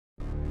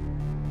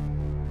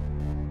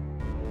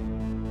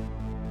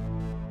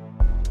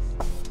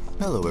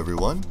Hello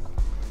everyone!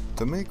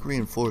 To make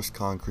reinforced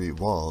concrete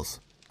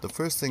walls, the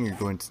first thing you're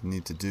going to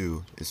need to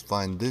do is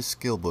find this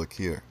skill book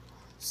here,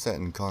 Set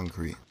in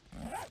Concrete.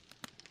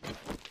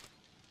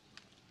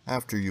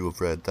 After you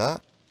have read that,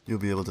 you'll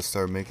be able to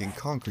start making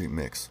concrete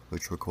mix,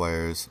 which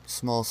requires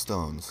small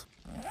stones.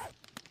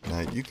 Now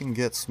you can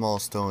get small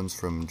stones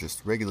from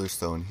just regular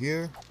stone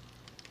here,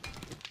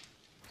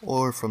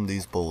 or from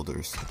these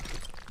boulders.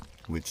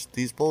 Which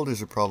these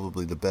boulders are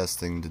probably the best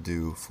thing to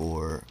do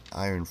for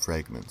iron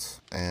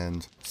fragments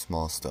and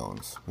small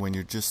stones when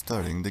you're just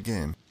starting the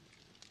game.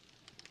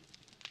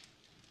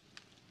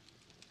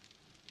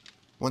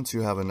 Once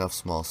you have enough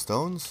small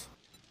stones,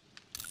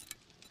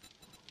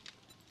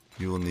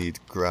 you will need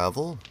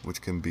gravel,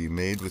 which can be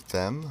made with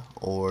them,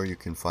 or you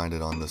can find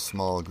it on the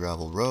small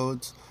gravel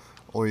roads,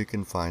 or you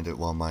can find it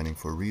while mining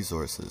for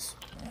resources.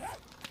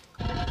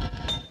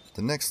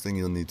 The next thing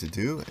you'll need to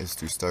do is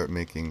to start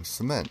making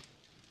cement,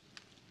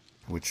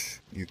 which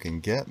you can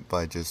get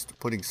by just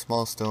putting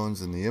small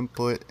stones in the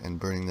input and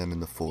burning them in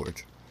the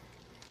forge.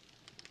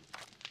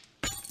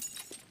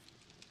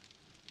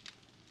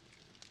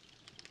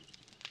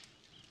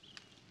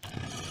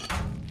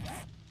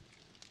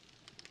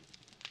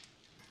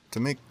 To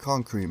make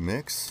concrete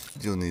mix,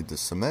 you'll need the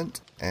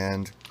cement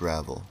and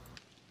gravel.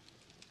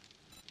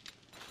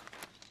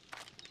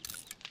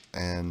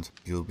 And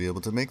you'll be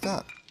able to make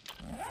that.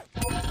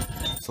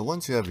 So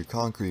once you have your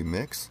concrete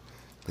mix,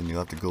 then you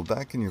have to go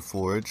back in your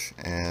forge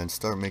and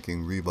start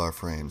making rebar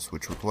frames,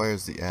 which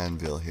requires the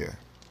anvil here.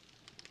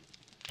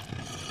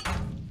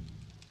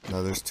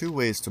 Now there's two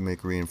ways to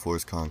make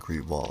reinforced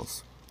concrete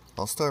walls.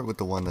 I'll start with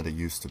the one that it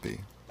used to be.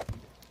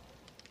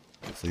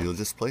 So you'll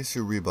just place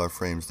your rebar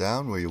frames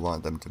down where you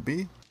want them to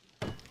be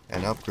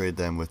and upgrade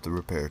them with the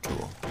repair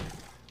tool.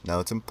 Now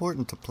it's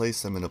important to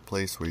place them in a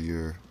place where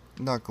you're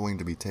not going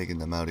to be taking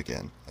them out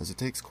again, as it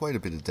takes quite a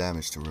bit of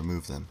damage to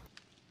remove them.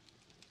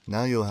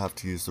 Now you'll have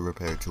to use the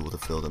repair tool to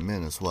fill them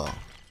in as well.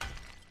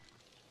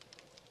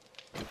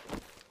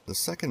 The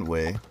second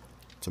way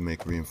to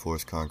make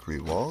reinforced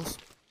concrete walls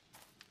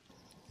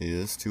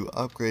is to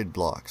upgrade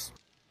blocks.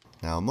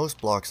 Now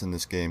most blocks in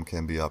this game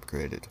can be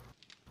upgraded.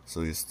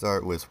 So you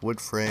start with wood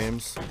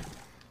frames,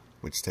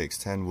 which takes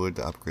 10 wood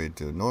to upgrade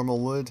to normal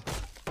wood,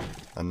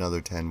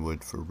 another 10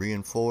 wood for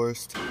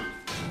reinforced,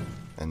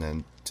 and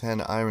then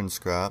 10 iron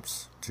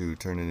scraps to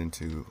turn it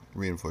into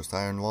reinforced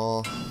iron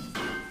wall,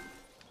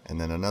 and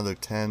then another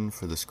 10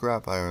 for the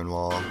scrap iron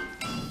wall,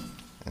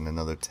 and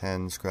another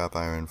 10 scrap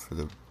iron for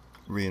the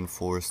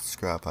reinforced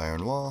scrap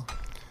iron wall,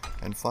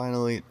 and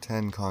finally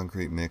 10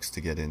 concrete mix to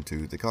get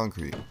into the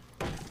concrete.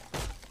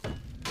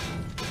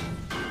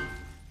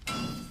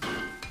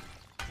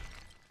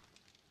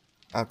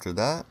 After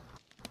that,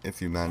 if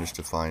you manage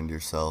to find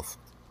yourself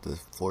the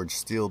forged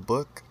steel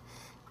book,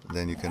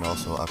 then you can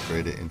also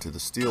upgrade it into the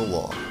steel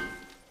wall.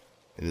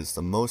 It is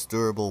the most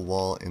durable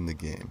wall in the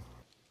game,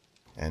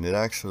 and it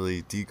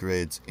actually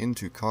degrades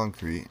into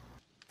concrete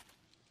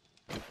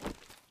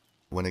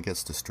when it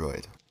gets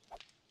destroyed.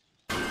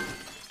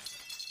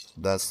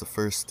 That's the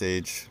first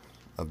stage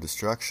of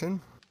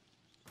destruction.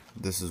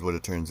 This is what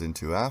it turns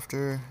into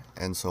after,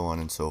 and so on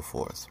and so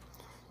forth.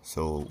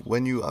 So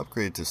when you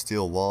upgrade to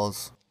steel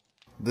walls,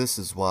 this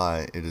is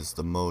why it is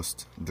the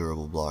most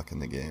durable block in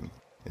the game.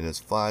 It has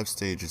 5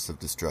 stages of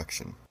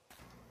destruction.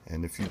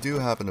 And if you do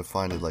happen to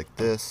find it like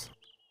this,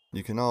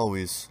 you can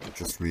always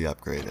just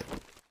re-upgrade it.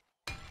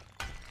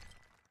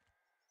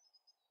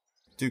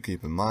 Do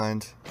keep in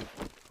mind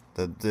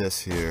that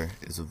this here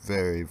is a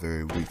very,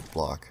 very weak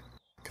block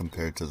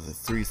compared to the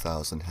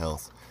 3000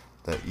 health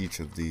that each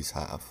of these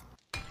have.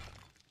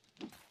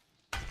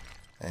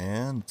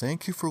 And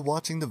thank you for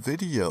watching the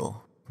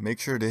video. Make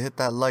sure to hit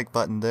that like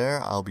button there.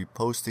 I'll be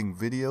posting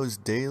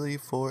videos daily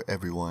for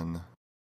everyone.